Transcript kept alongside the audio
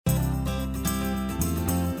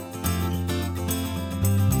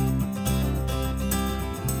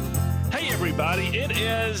everybody. It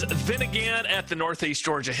is Then Again at the Northeast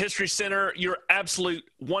Georgia History Center, your absolute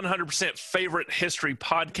 100% favorite history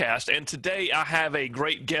podcast. And today I have a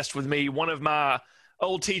great guest with me, one of my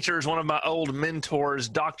old teachers, one of my old mentors,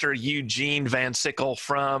 Dr. Eugene Van Sickle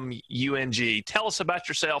from UNG. Tell us about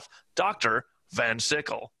yourself, Dr. Van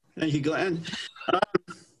Sickle. Thank you, Glenn.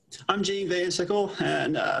 I'm Gene Van Sickle,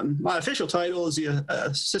 and my official title is the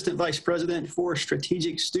Assistant Vice President for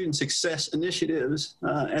Strategic Student Success Initiatives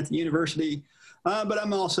at the university, but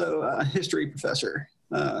I'm also a history professor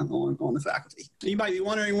on the faculty. You might be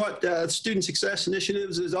wondering what Student Success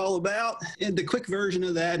Initiatives is all about, and the quick version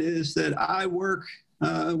of that is that I work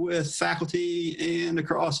with faculty and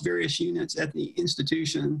across various units at the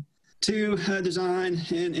institution to design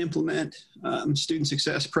and implement student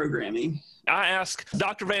success programming. I asked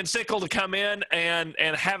Dr. Van Sickle to come in and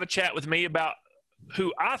have a chat with me about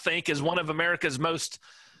who I think is one of America's most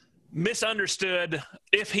misunderstood,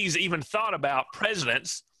 if he's even thought about,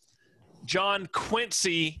 presidents, John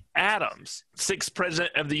Quincy Adams, sixth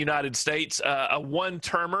president of the United States, a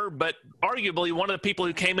one-termer, but arguably one of the people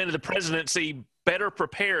who came into the presidency better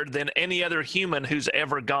prepared than any other human who's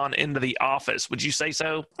ever gone into the office. Would you say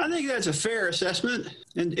so? I think that's a fair assessment.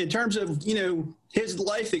 In terms of, his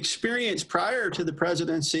life experience prior to the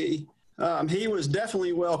presidency, he was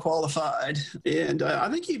definitely well qualified. And I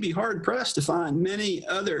think you'd be hard pressed to find many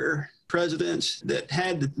other presidents that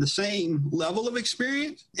had the same level of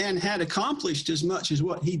experience and had accomplished as much as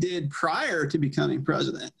what he did prior to becoming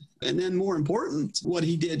president. And then more important, what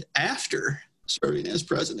he did after serving as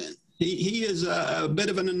president. He is a bit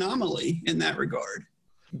of an anomaly in that regard.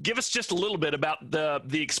 Give us just a little bit about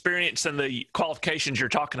the experience and the qualifications you're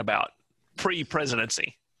talking about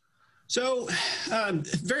pre-presidency. So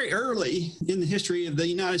very early in the history of the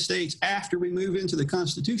United States, after we move into the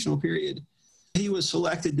constitutional period, he was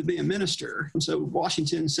selected to be a minister. And so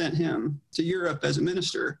Washington sent him to Europe as a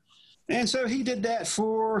minister. And so he did that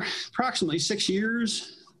for approximately 6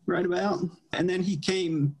 years, right about. And then he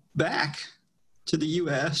came back to the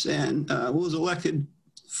U.S. and was elected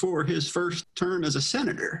for his first term as a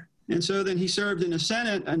senator. And so then he served in the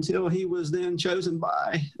Senate until he was then chosen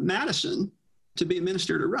by Madison to be a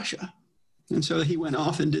minister to Russia. And so he went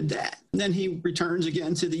off and did that. And then he returns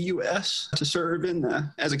again to the U.S. to serve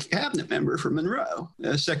as a cabinet member for Monroe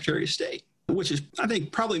as Secretary of State, which is, I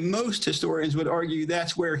think, probably most historians would argue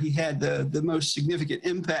that's where he had the most significant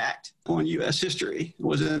impact on U.S. history,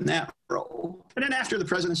 was in that role. And then after the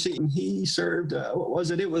presidency, he served,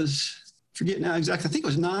 forget now exactly, I think it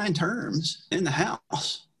was 9 terms in the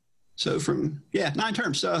House. So 9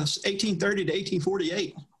 terms, so 1830 to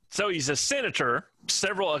 1848. So he's a senator,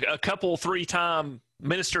 a couple, 3-time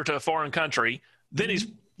minister to a foreign country. Then he's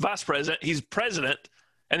vice president, he's president,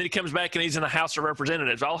 and then he comes back and he's in the House of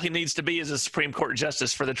Representatives. All he needs to be is a Supreme Court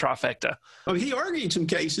justice for the trifecta. Well, he argued some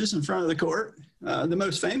cases in front of the court. The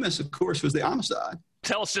most famous, of course, was the homicide.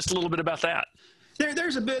 Tell us just a little bit about that.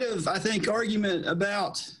 There's a bit of, I think, argument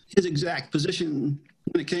about his exact position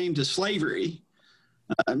when it came to slavery.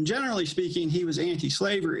 Generally speaking, he was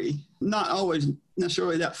anti-slavery, not always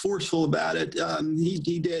necessarily that forceful about it.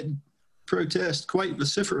 He did protest quite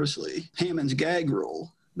vociferously Hammond's gag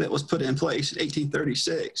rule that was put in place in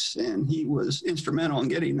 1836, and he was instrumental in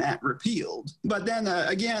getting that repealed. But then,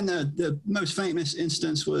 again, the most famous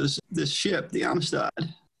instance was this ship, the Amistad,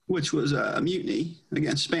 which was a mutiny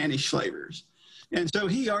against Spanish slavers. And so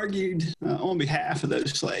he argued on behalf of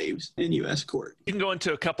those slaves in U.S. court. You can go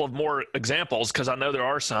into a couple of more examples because I know there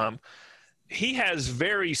are some. He has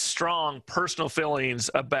very strong personal feelings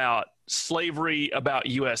about slavery, about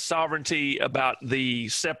U.S. sovereignty, about the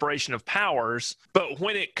separation of powers. But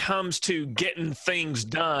when it comes to getting things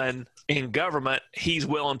done in government, he's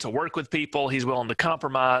willing to work with people. He's willing to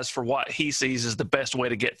compromise for what he sees as the best way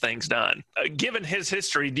to get things done. Given his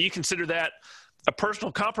history, do you consider that a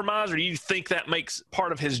personal compromise, or do you think that makes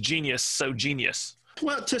part of his genius so genius?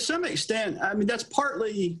 Well, to some extent, I mean, that's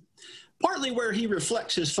partly where he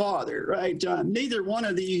reflects his father, right? Neither one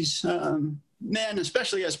of these men,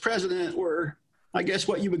 especially as president, were, I guess,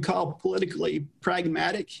 what you would call politically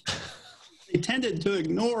pragmatic. They tended to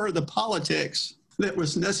ignore the politics that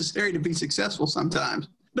was necessary to be successful sometimes.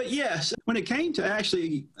 But yes, when it came to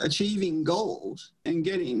actually achieving goals and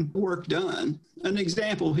getting work done, an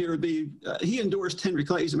example here would be he endorsed Henry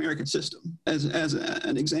Clay's American System as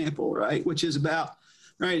an example, right, which is about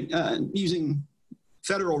using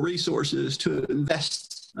federal resources to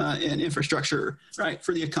invest in infrastructure, right,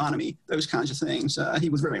 for the economy, those kinds of things. He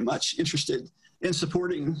was very much interested in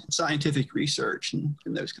supporting scientific research and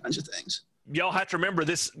those kinds of things. Y'all have to remember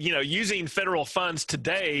this, using federal funds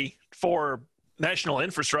today for national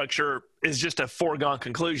infrastructure is just a foregone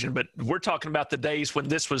conclusion, but we're talking about the days when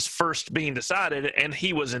this was first being decided, and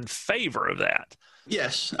he was in favor of that.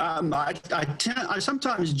 Yes, I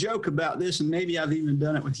sometimes joke about this, and maybe I've even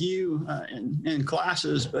done it with you in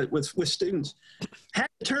classes, but with students. Had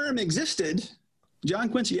the term existed, John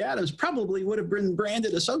Quincy Adams probably would have been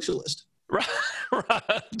branded a socialist. Right,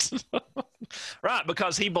 right,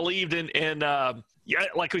 because he believed in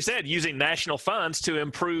like we said, using national funds to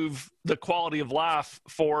improve the quality of life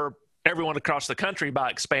for everyone across the country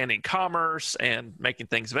by expanding commerce and making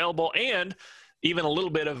things available, and even a little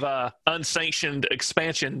bit of unsanctioned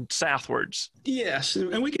expansion southwards. Yes,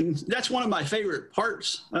 and that's one of my favorite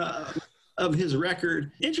parts of his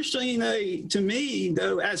record. Interestingly to me,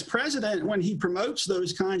 though, as president, when he promotes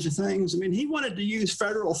those kinds of things, I mean, he wanted to use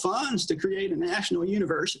federal funds to create a national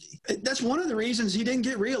university. That's one of the reasons he didn't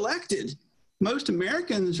get reelected. Most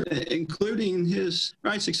Americans, including his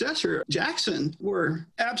successor, Jackson, were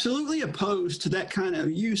absolutely opposed to that kind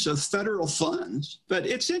of use of federal funds. But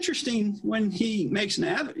it's interesting when he makes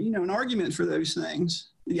an argument for those things.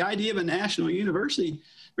 The idea of a national university,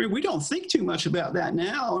 we don't think too much about that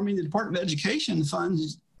now. I mean, the Department of Education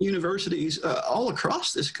funds universities all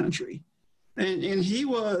across this country. And he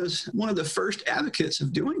was one of the first advocates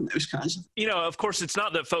of doing those kinds of things. Of course, it's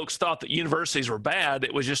not that folks thought that universities were bad.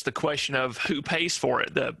 It was just the question of who pays for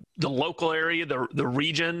it, the local area, the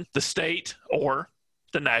region, the state, or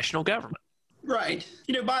the national government. Right.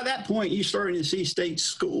 By that point, you're starting to see state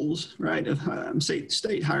schools, right,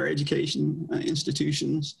 state higher education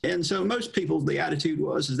institutions. And so most people, the attitude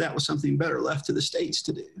was that was something better left to the states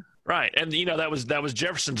to do. Right. And, that was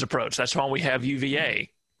Jefferson's approach. That's why we have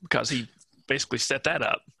UVA, because he basically set that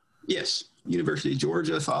up. Yes. University of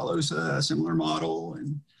Georgia follows a similar model.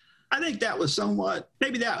 And I think that was somewhat,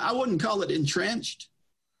 I wouldn't call it entrenched.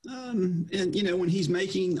 And, when he's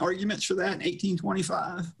making arguments for that in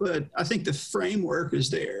 1825, but I think the framework is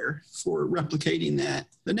there for replicating that.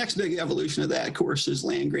 The next big evolution of that, of course, is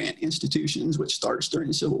land grant institutions, which starts during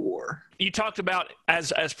the Civil War. You talked about,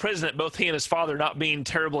 as president, both he and his father not being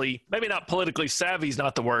terribly, maybe not politically savvy is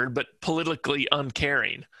not the word, but politically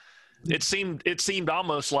uncaring. It seemed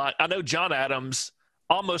almost like, I know John Adams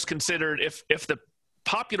almost considered if the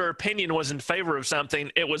popular opinion was in favor of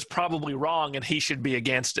something, it was probably wrong and he should be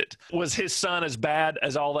against it. Was his son as bad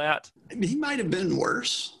as all that? He might have been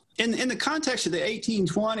worse. In the context of the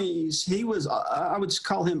 1820s, he was, I would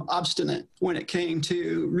call him obstinate when it came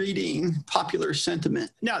to reading popular sentiment.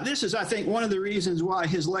 Now, this is, I think, one of the reasons why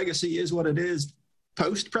his legacy is what it is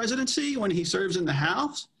post-presidency when he serves in the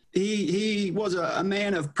House. He was a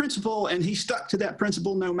man of principle, and he stuck to that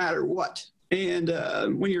principle no matter what. And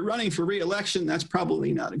when you're running for re-election, that's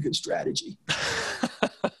probably not a good strategy.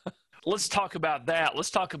 Let's talk about that. Let's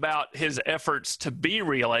talk about his efforts to be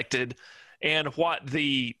reelected and what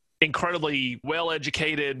the incredibly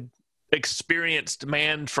well-educated, experienced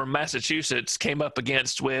man from Massachusetts came up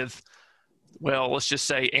against with, well, let's just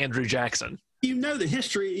say Andrew Jackson. You know the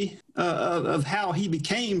history of how he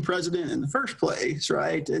became president in the first place,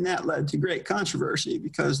 right? And that led to great controversy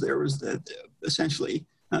because there was essentially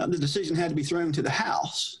the decision had to be thrown to the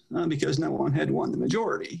House because no one had won the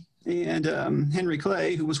majority. And Henry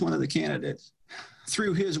Clay, who was one of the candidates,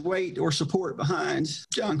 threw his weight or support behind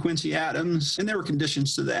John Quincy Adams. And there were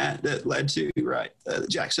conditions to that led to, the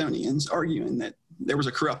Jacksonians arguing that there was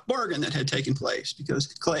a corrupt bargain that had taken place because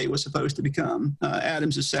Clay was supposed to become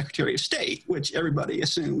Adams' Secretary of State, which everybody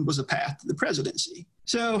assumed was a path to the presidency.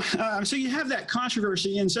 So you have that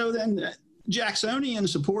controversy. And so then Jacksonian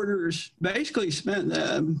supporters basically spent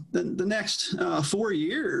the next 4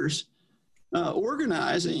 years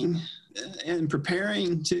organizing and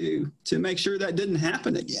preparing to make sure that didn't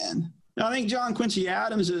happen again. Now, I think John Quincy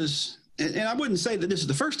Adams is, and I wouldn't say that this is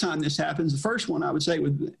the first time this happens. The first one I would say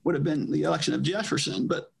would have been the election of Jefferson,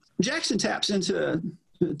 but Jackson taps into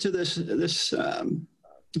this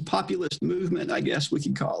populist movement, I guess we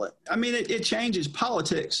could call it. I mean, it changes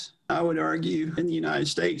politics, I would argue, in the United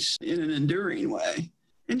States in an enduring way.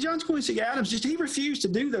 And John Quincy Adams, he refused to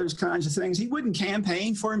do those kinds of things. He wouldn't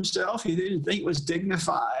campaign for himself. He didn't think it was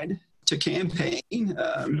dignified to campaign.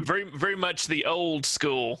 Very, very much the old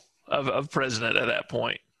school of president at that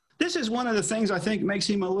point. This is one of the things I think makes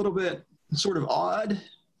him a little bit sort of odd.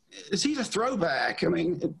 He's a throwback. I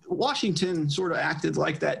mean, Washington sort of acted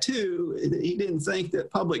like that too. He didn't think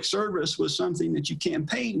that public service was something that you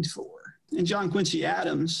campaigned for. And John Quincy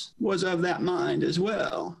Adams was of that mind as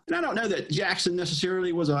well. And I don't know that Jackson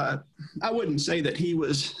necessarily was I wouldn't say that he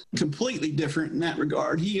was completely different in that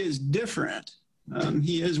regard. He is different.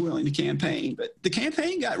 He is willing to campaign, but the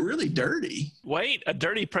campaign got really dirty. Wait, a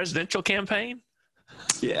dirty presidential campaign?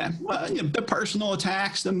 Yeah. Well, the personal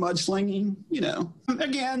attacks, the mudslinging,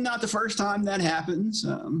 again, not the first time that happens.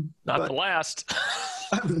 Not the last.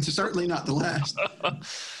 Certainly not the last.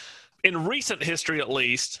 In recent history, at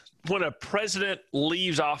least, when a president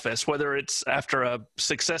leaves office, whether it's after a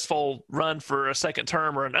successful run for a second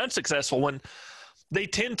term or an unsuccessful one, they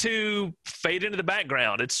tend to fade into the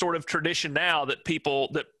background. It's sort of tradition now that people,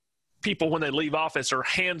 when they leave office, are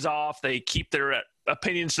hands off. They keep their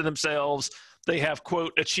opinions to themselves. They have,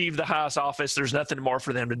 quote, achieved the highest office. There's nothing more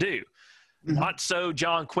for them to do. Mm-hmm. Not so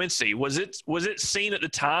John Quincy. Was it seen at the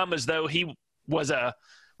time as though he was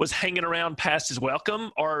hanging around past his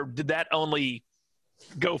welcome, or did that only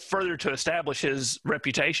go further to establish his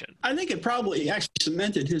reputation? I think it probably actually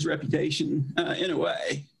cemented his reputation in a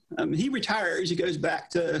way. He retires. He goes back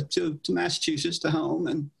to Massachusetts, to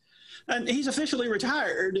home, and he's officially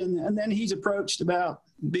retired. And then he's approached about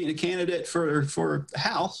being a candidate for the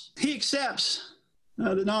House. He accepts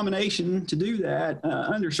the nomination to do that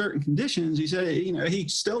under certain conditions. He said, he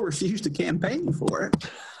still refused to campaign for it.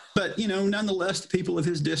 But, nonetheless, the people of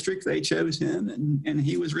his district, they chose him, and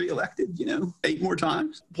he was reelected, 8 more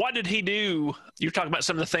times. What did he do? You're talking about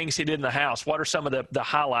some of the things he did in the House. What are some of the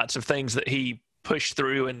highlights of things that he pushed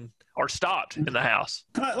through or stopped in the House?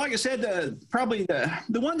 Like I said, probably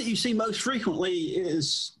the one that you see most frequently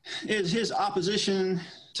is his opposition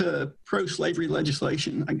to pro-slavery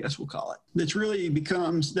legislation, I guess we'll call it. That's really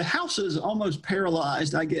becomes, the House is almost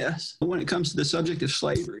paralyzed, I guess, when it comes to the subject of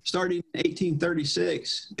slavery. Starting in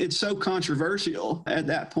 1836, it's so controversial at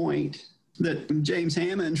that point that James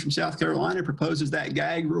Hammond from South Carolina proposes that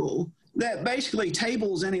gag rule that basically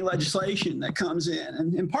tables any legislation that comes in.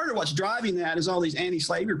 And part of what's driving that is all these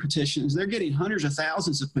anti-slavery petitions. They're getting hundreds of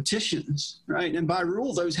thousands of petitions, right? And by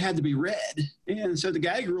rule, those had to be read. And so the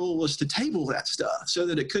gag rule was to table that stuff so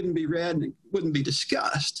that it couldn't be read and it wouldn't be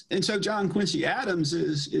discussed. And so John Quincy Adams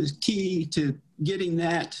is key to getting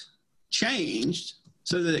that changed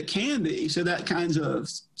so that it can be,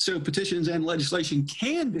 so petitions and legislation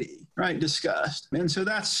can be, right, discussed. And so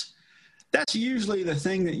that's usually the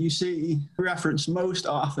thing that you see referenced most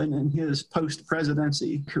often in his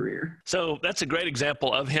post-presidency career. So that's a great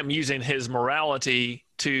example of him using his morality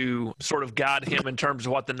to sort of guide him in terms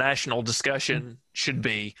of what the national discussion should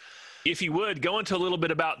be. If you would, go into a little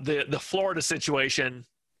bit about the Florida situation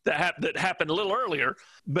that happened a little earlier,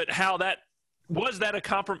 but how was that a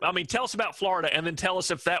compromise? I mean, tell us about Florida, and then tell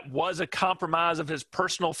us if that was a compromise of his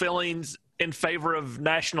personal feelings in favor of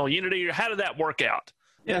national unity, or how did that work out?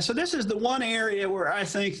 Yeah, so this is the one area where I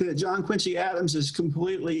think that John Quincy Adams is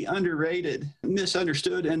completely underrated,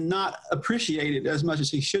 misunderstood, and not appreciated as much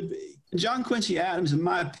as he should be. John Quincy Adams, in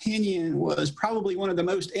my opinion, was probably one of the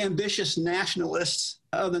most ambitious nationalists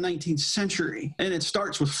of the 19th century, and it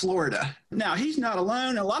starts with Florida. Now, he's not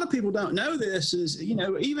alone. A lot of people don't know this is,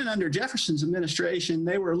 even under Jefferson's administration,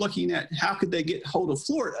 they were looking at how could they get hold of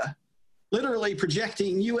Florida, literally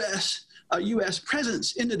projecting a U.S.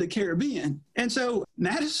 presence into the Caribbean. And so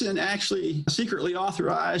Madison actually secretly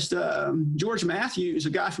authorized George Matthews, a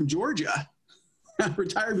guy from Georgia,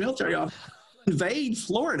 retired military officer, to invade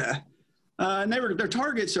Florida. And their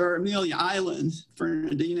targets are Amelia Island,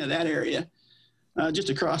 Fernandina, that area, just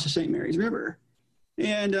across the St. Mary's River.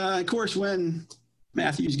 And, of course, when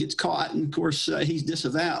Matthews gets caught, and, of course, he's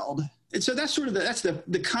disavowed. And so that's sort of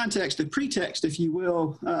the context, the pretext, if you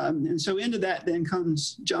will. And so into that then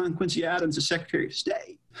comes John Quincy Adams, the Secretary of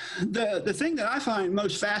State. The thing that I find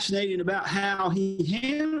most fascinating about how he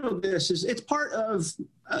handled this is it's part of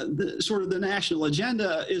the national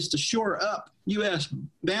agenda is to shore up U.S.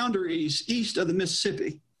 boundaries east of the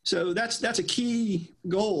Mississippi. So that's a key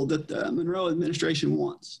goal that the Monroe administration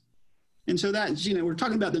wants. And so that's, we're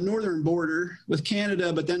talking about the northern border with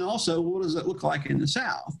Canada, but then also what does it look like in the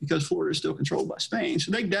south? Because Florida is still controlled by Spain.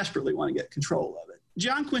 So they desperately want to get control of it.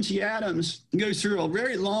 John Quincy Adams goes through a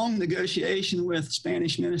very long negotiation with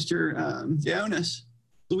Spanish minister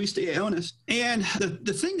Luis de Leones. And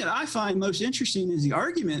the thing that I find most interesting is the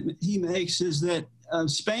argument he makes is that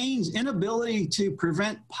Spain's inability to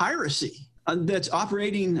prevent piracy that's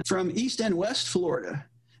operating from East and West Florida,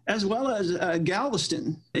 as well as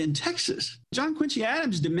Galveston in Texas. John Quincy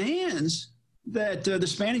Adams demands that the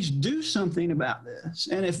Spanish do something about this.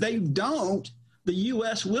 And if they don't, the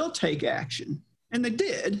U.S. will take action. And they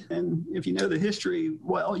did. And if you know the history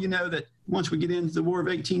well, you know that once we get into the War of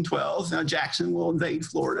 1812, Jackson will invade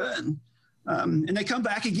Florida. And they come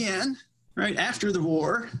back again, right, after the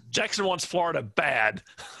war. Jackson wants Florida bad.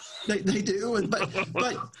 They do.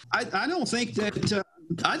 But I don't think that...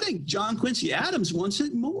 I think John Quincy Adams wants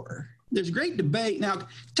it more. there's great debate. Now,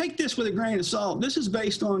 take this with a grain of salt. This is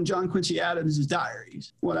based on John Quincy Adams'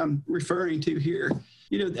 diaries, what I'm referring to here.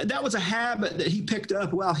 That was a habit that he picked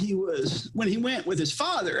up when he went with his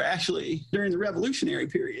father, actually, during the Revolutionary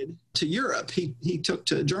period to Europe. He took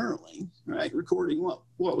to journaling, right, recording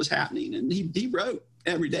what was happening, and he wrote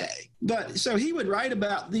every day. But so he would write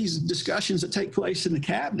about these discussions that take place in the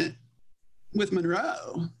cabinet with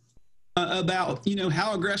Monroe about,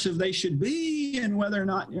 how aggressive they should be and whether or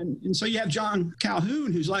not. And so you have John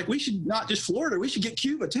Calhoun, who's like, we should not just Florida, we should get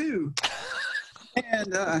Cuba too.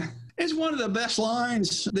 And it's one of the best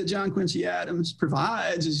lines that John Quincy Adams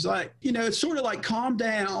provides. Is like, it's sort of like, calm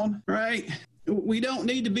down, right? We don't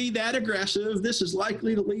need to be that aggressive. This is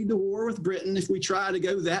likely to lead to war with Britain if we try to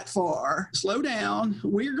go that far. Slow down.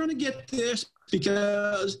 We're going to get this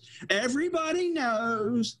because everybody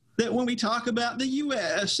knows that when we talk about the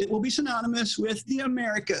U.S., it will be synonymous with the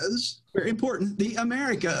Americas. Very important, the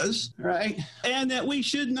Americas, right? And that we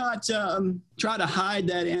should not try to hide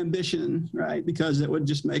that ambition, right? Because it would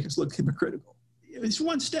just make us look hypocritical. It's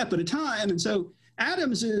one step at a time. And so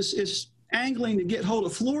Adams is angling to get hold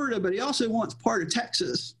of Florida, but he also wants part of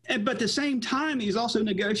Texas. But at the same time, he's also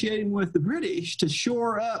negotiating with the British to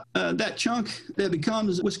shore up that chunk that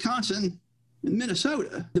becomes Wisconsin and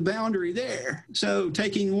Minnesota, the boundary there. So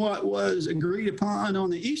taking what was agreed upon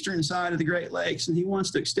on the eastern side of the Great Lakes, and he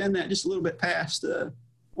wants to extend that just a little bit past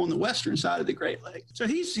on the western side of the Great Lakes. So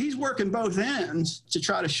he's working both ends to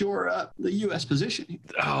try to shore up the U.S. position.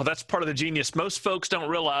 Oh, that's part of the genius. Most folks don't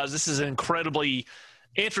realize this is an incredibly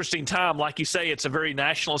interesting time. Like you say, it's a very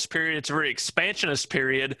nationalist period. It's a very expansionist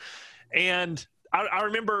period. And I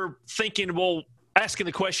remember thinking, asking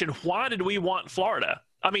the question, why did we want Florida?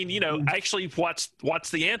 I mean, actually, what's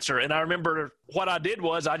the answer? And I remember what I did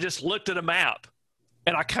was I just looked at a map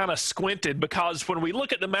and I kind of squinted, because when we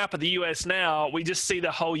look at the map of the U.S. now, we just see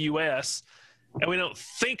the whole U.S. and we don't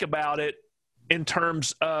think about it in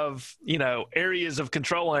terms of, areas of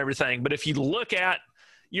control and everything. But if you look at,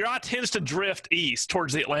 your eye tends to drift east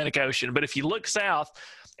towards the Atlantic Ocean. But if you look south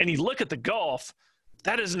and you look at the Gulf,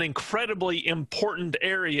 that is an incredibly important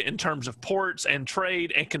area in terms of ports and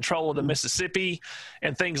trade and control of the Mississippi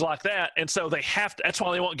and things like that. And so they have to, that's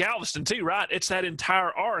why they want Galveston too, right? It's that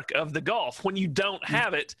entire arc of the Gulf. When you don't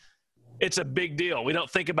have it, it's a big deal. We don't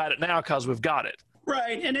think about it now because we've got it.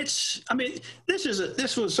 Right. And this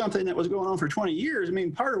was something that was going on for 20 years. I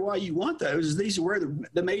mean, part of why you want those is these are where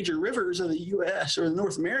the major rivers of the U.S. or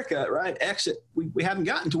North America, right, exit. We haven't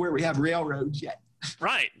gotten to where we have railroads yet.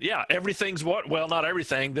 Right. Yeah. Everything's not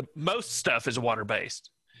everything. Most stuff is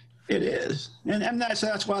water-based. It is. And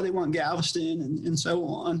that's why they want Galveston and so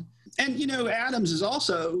on. And, Adams is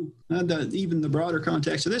also, even the broader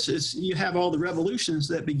context of this is you have all the revolutions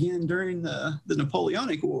that begin during the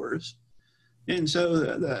Napoleonic Wars. And so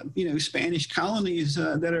the Spanish colonies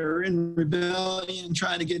that are in rebellion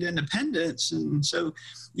trying to get independence. And so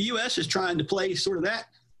the U.S. is trying to play sort of that.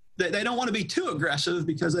 They don't want to be too aggressive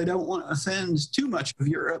because they don't want to offend too much of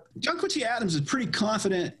Europe. John Quincy Adams is pretty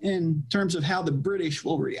confident in terms of how the British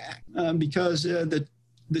will react because the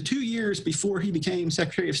 2 years before he became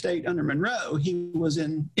Secretary of State under Monroe, he was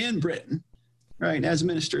in Britain, right, as a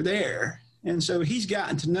minister there. And so he's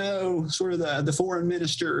gotten to know sort of the foreign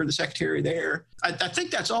minister or the secretary there. I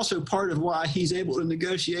think that's also part of why he's able to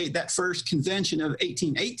negotiate that first convention of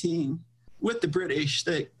 1818 with the British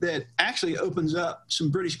that actually opens up some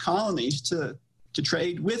British colonies to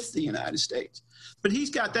trade with the United States. But he's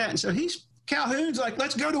got that. And so Calhoun's like,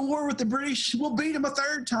 let's go to war with the British. We'll beat them a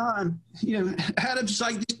third time. Adams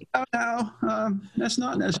like, oh, no, that's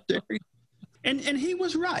not necessary. And he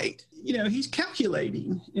was right. He's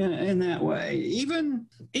calculating in that way. Even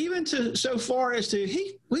to so far as to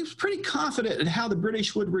he was pretty confident in how the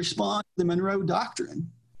British would respond to the Monroe Doctrine,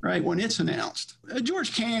 right, when it's announced.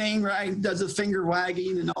 George Canning, right, does the finger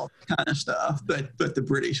wagging and all that kind of stuff, but the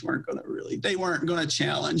British weren't going to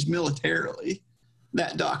challenge militarily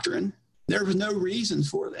that doctrine. There was no reason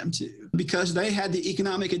for them to, because they had the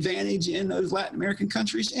economic advantage in those Latin American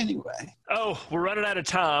countries anyway. Oh, we're running out of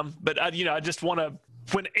time, but I just want to,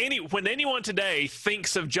 when anyone today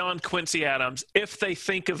thinks of John Quincy Adams, if they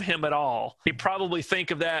think of him at all, they probably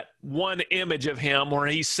think of that one image of him where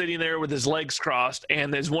he's sitting there with his legs crossed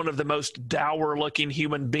and is one of the most dour-looking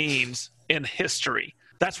human beings in history.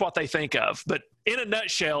 That's what they think of. But in a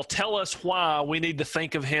nutshell, tell us why we need to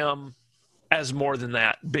think of him as more than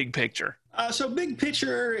that, big picture. So big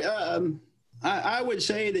picture, I would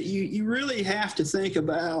say that you really have to think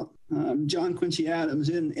about John Quincy Adams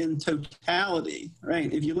in totality,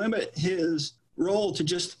 right? If you limit his role to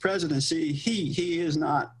just the presidency, he is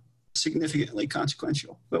not significantly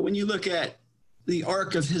consequential. But when you look at the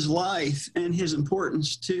arc of his life and his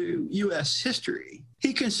importance to U.S. history.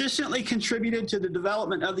 He consistently contributed to the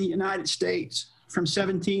development of the United States from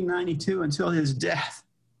 1792 until his death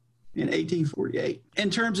in 1848. In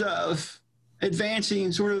terms of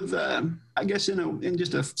advancing sort of, I guess in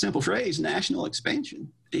just a simple phrase, national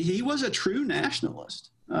expansion, he was a true nationalist.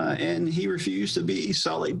 And he refused to be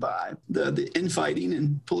sullied by the infighting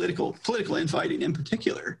and political infighting in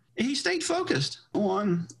particular. He stayed focused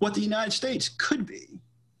on what the United States could be.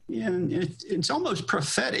 And it's almost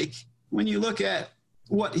prophetic when you look at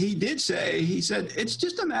what he did say. He said, it's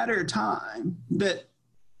just a matter of time that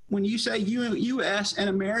when you say U.S. and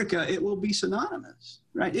America, it will be synonymous,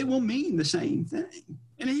 right? It will mean the same thing.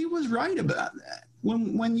 And he was right about that.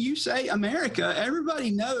 When you say America,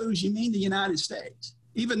 everybody knows you mean the United States,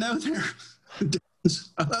 even though there are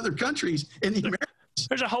dozens of other countries in the Americas.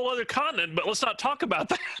 There's a whole other continent, but let's not talk about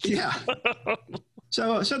that. Yeah.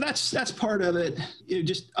 So that's part of it.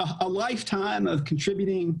 Just a lifetime of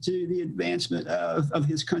contributing to the advancement of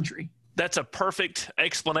his country. That's a perfect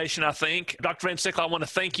explanation, I think. Dr. Van Sickle, I want to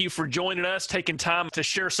thank you for joining us, taking time to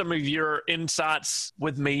share some of your insights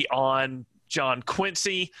with me on John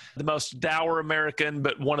Quincy, the most dour American,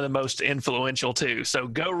 but one of the most influential too. So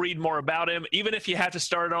go read more about him. Even if you have to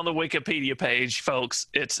start on the Wikipedia page, folks,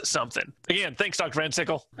 it's something. Again, thanks, Dr. Van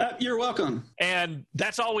Sickle. You're welcome. And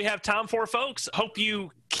that's all we have time for, folks. Hope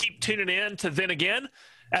you keep tuning in to Then Again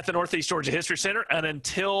at the Northeast Georgia History Center. And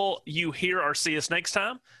until you hear or see us next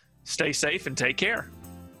time, stay safe and take care.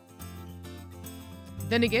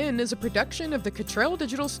 Then Again is a production of the Cottrell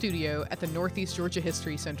Digital Studio at the Northeast Georgia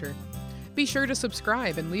History Center. Be sure to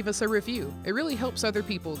subscribe and leave us a review. It really helps other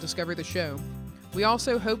people discover the show. We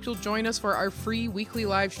also hope you'll join us for our free weekly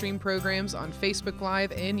live stream programs on Facebook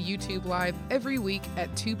Live and YouTube Live every week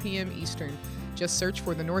at 2 p.m. Eastern. Just search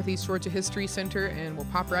for the Northeast Georgia History Center and we'll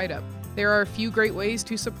pop right up. There are a few great ways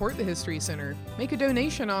to support the History Center. Make a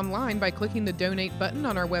donation online by clicking the donate button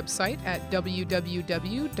on our website at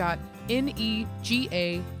www.negahc.org.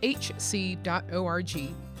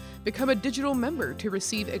 Become a digital member to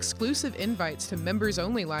receive exclusive invites to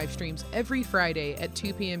members-only live streams every Friday at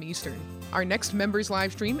 2 p.m. Eastern. Our next members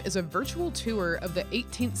live stream is a virtual tour of the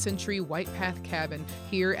 18th century White Path Cabin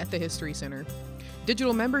here at the History Center.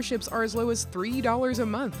 Digital memberships are as low as $3 a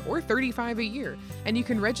month or $35 a year, and you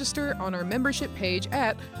can register on our membership page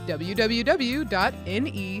at www.negahc.org.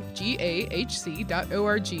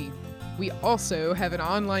 We also have an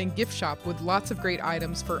online gift shop with lots of great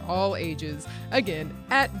items for all ages. Again,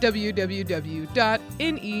 at www.negahc.org.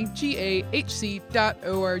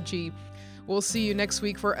 We'll see you next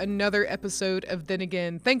week for another episode of Then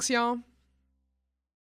Again. Thanks, y'all.